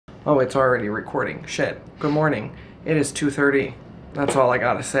Oh, it's already recording. Shit. Good morning. It is 2:30. That's all I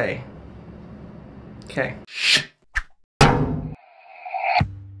gotta say. Okay. I'm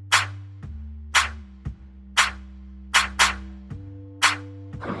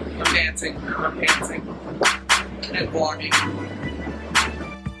dancing, and vlogging.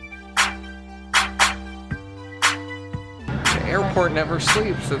 The airport never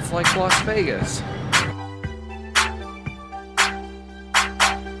sleeps. It's like Las Vegas.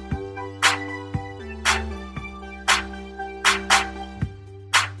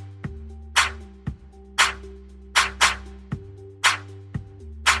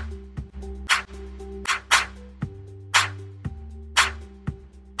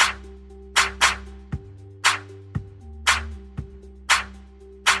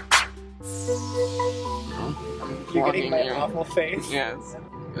 You're getting my awful face? Yes.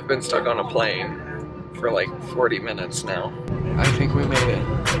 I've been stuck on a plane for like 40 minutes now. I think we made it.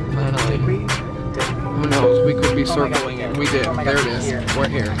 Finally. Did we? Who knows? We could be circling it. We did. There it is. We're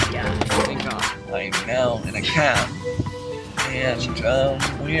here. Yeah. Thank God. I'm now in a cab. And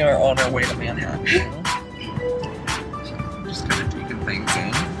we are on our way to Manhattan. Just kind of taking things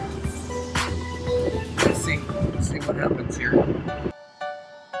in. Let's see what happens here.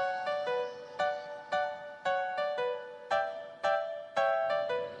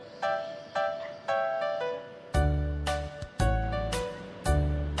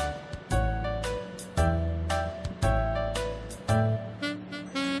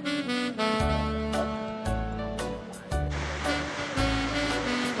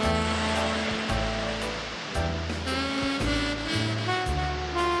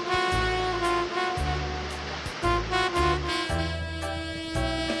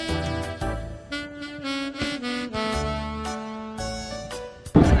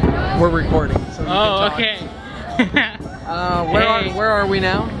 We're recording. So okay. Where are we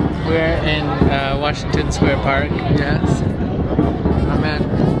now? We're in Washington Square Park. Yes. I'm at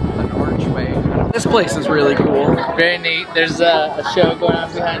an archway. This place is really cool. Very neat. There's a show going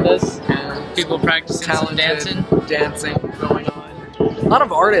on behind us. And people practicing some dancing. Dancing going on. A lot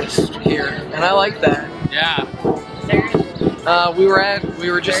of artists here, and I like that. Yeah. We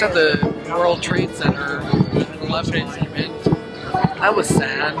were just at the World Trade Center 9/11 monument. That was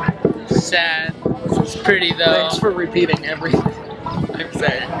sad. Sad. It's pretty though. Thanks for repeating everything I'm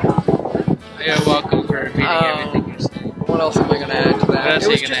saying. You're welcome for repeating everything you're saying. What else am I gonna add to that? What else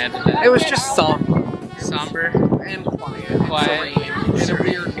are you gonna add to that? It was just somber. Somber? And quiet. Quiet. And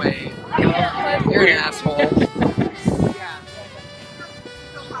serene, in a weird way. You're an asshole.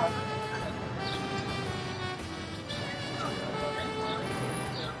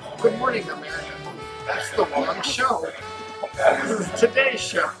 Good morning, America. That's the wrong show. This is today's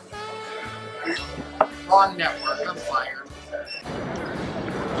show. Wrong network. I'm fired.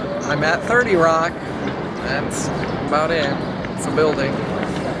 I'm at 30 Rock. That's about it. It's a building.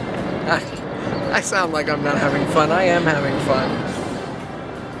 I sound like I'm not having fun. I am having fun.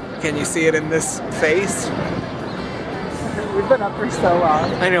 Can you see it in this face? We've been up for so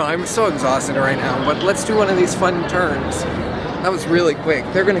long. I know, I'm so exhausted right now, but let's do one of these fun turns. That was really quick.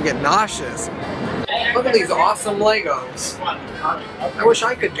 They're gonna get nauseous. Look at these awesome Legos. I wish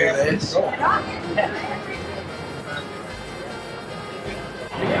I could do this.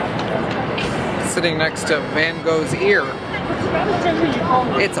 Sitting next to Van Gogh's ear.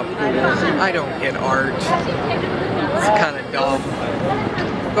 It's a pool. I don't get art. It's kind of dumb.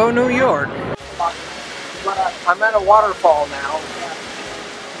 Go New York. I'm at a waterfall now.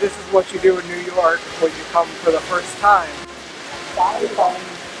 This is what you do in New York when you come for the first time.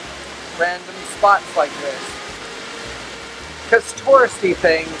 Random spots like this. Because touristy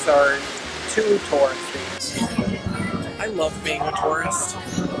things are too touristy. I love being a tourist.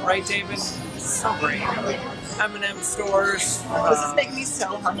 Right, David? It's so great. M&M stores. This is making me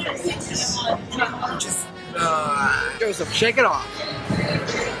so hungry. Just, Joseph, shake it off.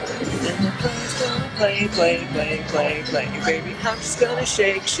 Play, play, play, play, play, baby. I'm just gonna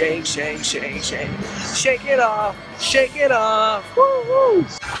shake, shake, shake, shake, shake. Shake it off, shake it off. Woo, woo.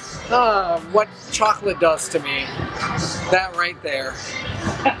 What chocolate does to me. That right there.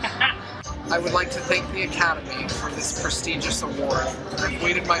 I would like to thank the Academy for this prestigious award. I've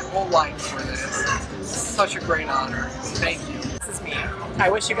waited my whole life for this. It's such a great honor. Thank you. This is me. I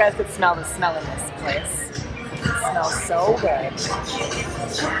wish you guys could smell the smell in this place. It smells so good.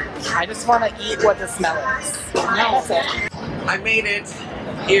 I just want to eat what the smell is. That's it. I made it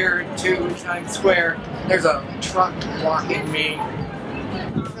here to Times Square. There's a truck blocking me.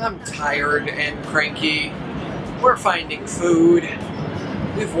 I'm tired and cranky. We're finding food.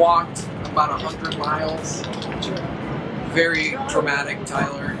 We've walked about 100 miles. Very dramatic,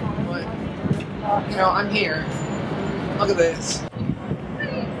 Tyler. You know, I'm here. Look at this.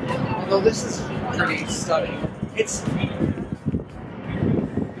 Although this is pretty stunning. It's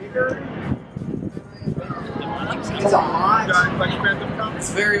bigger. It's a lot.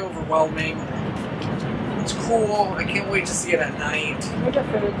 It's very overwhelming. It's cool. I can't wait to see it at night.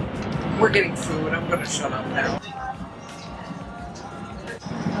 We're getting food. I'm gonna shut up now.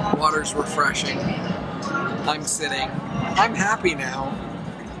 Water's refreshing. I'm sitting. I'm happy now.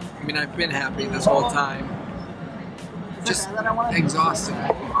 I mean, I've been happy this whole time. Just exhausted.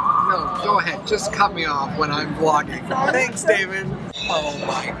 No, go ahead. Just cut me off when I'm vlogging. Thanks, David. Oh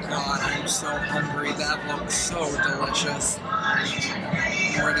my god, I'm so hungry. That looks so delicious.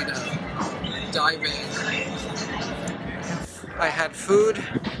 I'm ready to dive in. I had food.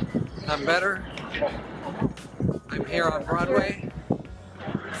 I'm better. I'm here on Broadway.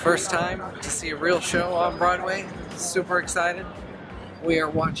 First time to see a real show on Broadway. Super excited. We are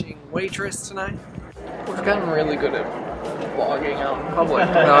watching Waitress tonight. We've gotten really good at vlogging out in public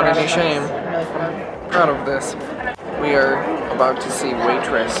without any shame. Proud of this. We are about to see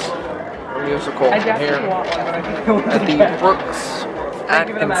Waitress, a musical here at the Brooks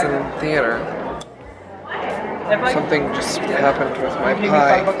Atkinson Theater. Something just happened with my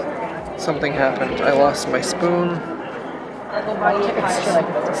pie. Something happened. I lost my spoon.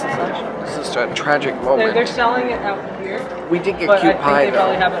 This is a tragic moment. They're selling it out here. We did get cute pie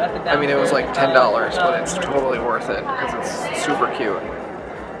though. I mean, it was like $10, but it's totally worth it because it's super cute.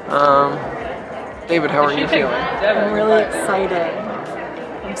 David, how are you feeling? I'm really excited.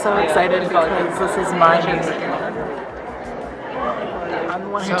 I'm so excited because this is my musical. I'm the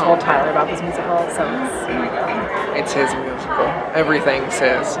one who told Tyler about this musical, so it's his musical. Everything's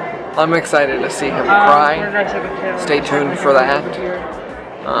his. I'm excited to see him cry. Stay tuned for that.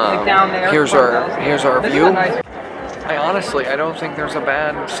 Here's our view. I don't think there's a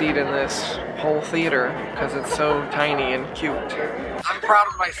bad seat in this whole theater because it's so tiny and cute. I'm proud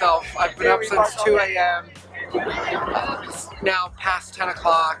of myself. I've been up since 2 a.m. It's now past 10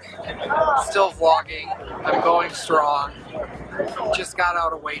 o'clock. Still vlogging. I'm going strong. Just got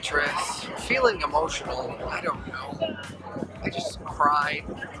out of Waitress. Feeling emotional. I don't know. I just cried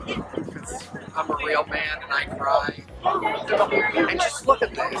because I'm a real man and I cry. And just look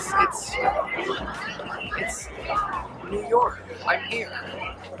at this. It's New York. I'm here.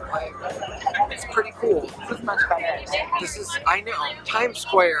 It's pretty cool. this is much better. I know. Times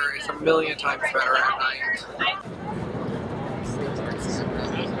Square is a million times better at night.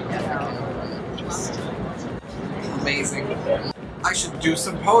 Just amazing. I should do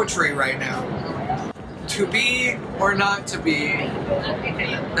some poetry right now. To be or not to be,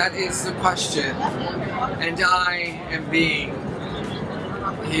 that is the question. And I am being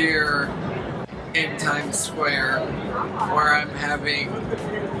here in Times Square, where I'm having...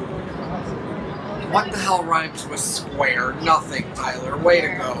 What the hell rhymes with square? Nothing, Tyler. Way to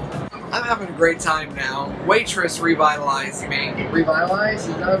go. I'm having a great time now. Waitress revitalized me. Revitalize?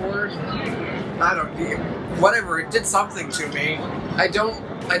 Is that a word? I don't know. Whatever, it did something to me. I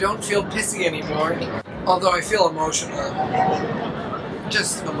don't feel pissy anymore. Although I feel emotional.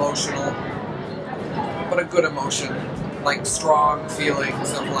 Just emotional. But a good emotion. Like strong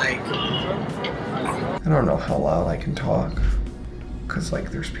feelings of like... I don't know how loud I can talk. Because like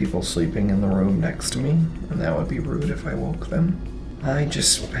there's people sleeping in the room next to me. And that would be rude if I woke them. I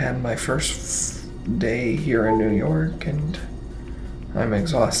just had my first day here in New York and I'm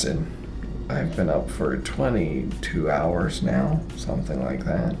exhausted. I've been up for 22 hours now. Something like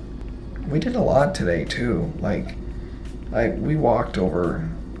that. We did a lot today too. Like, we walked over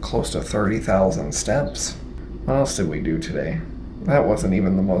close to 30,000 steps. What else did we do today? That wasn't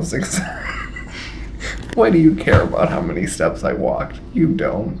even the most exciting. Why do you care about how many steps I walked? You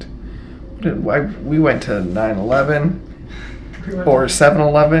don't. We went to 9/11 or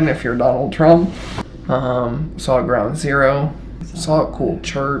 7-Eleven if you're Donald Trump. Saw Ground Zero. Saw a cool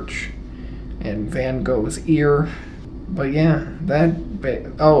church and Van Gogh's ear. But yeah,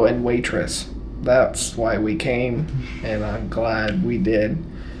 oh, and Waitress. That's why we came, and I'm glad we did.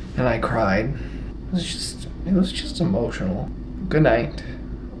 And I cried. It was just emotional. Good night.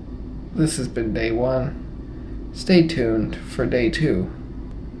 This has been day 1. Stay tuned for day 2.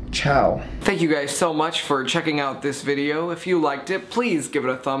 Ciao. Thank you guys so much for checking out this video. If you liked it, please give it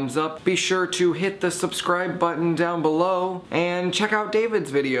a thumbs up. Be sure to hit the subscribe button down below and check out David's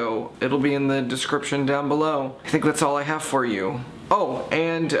video. It'll be in the description down below. I think that's all I have for you. Oh,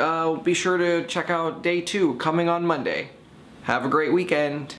 and be sure to check out day 2 coming on Monday. Have a great weekend.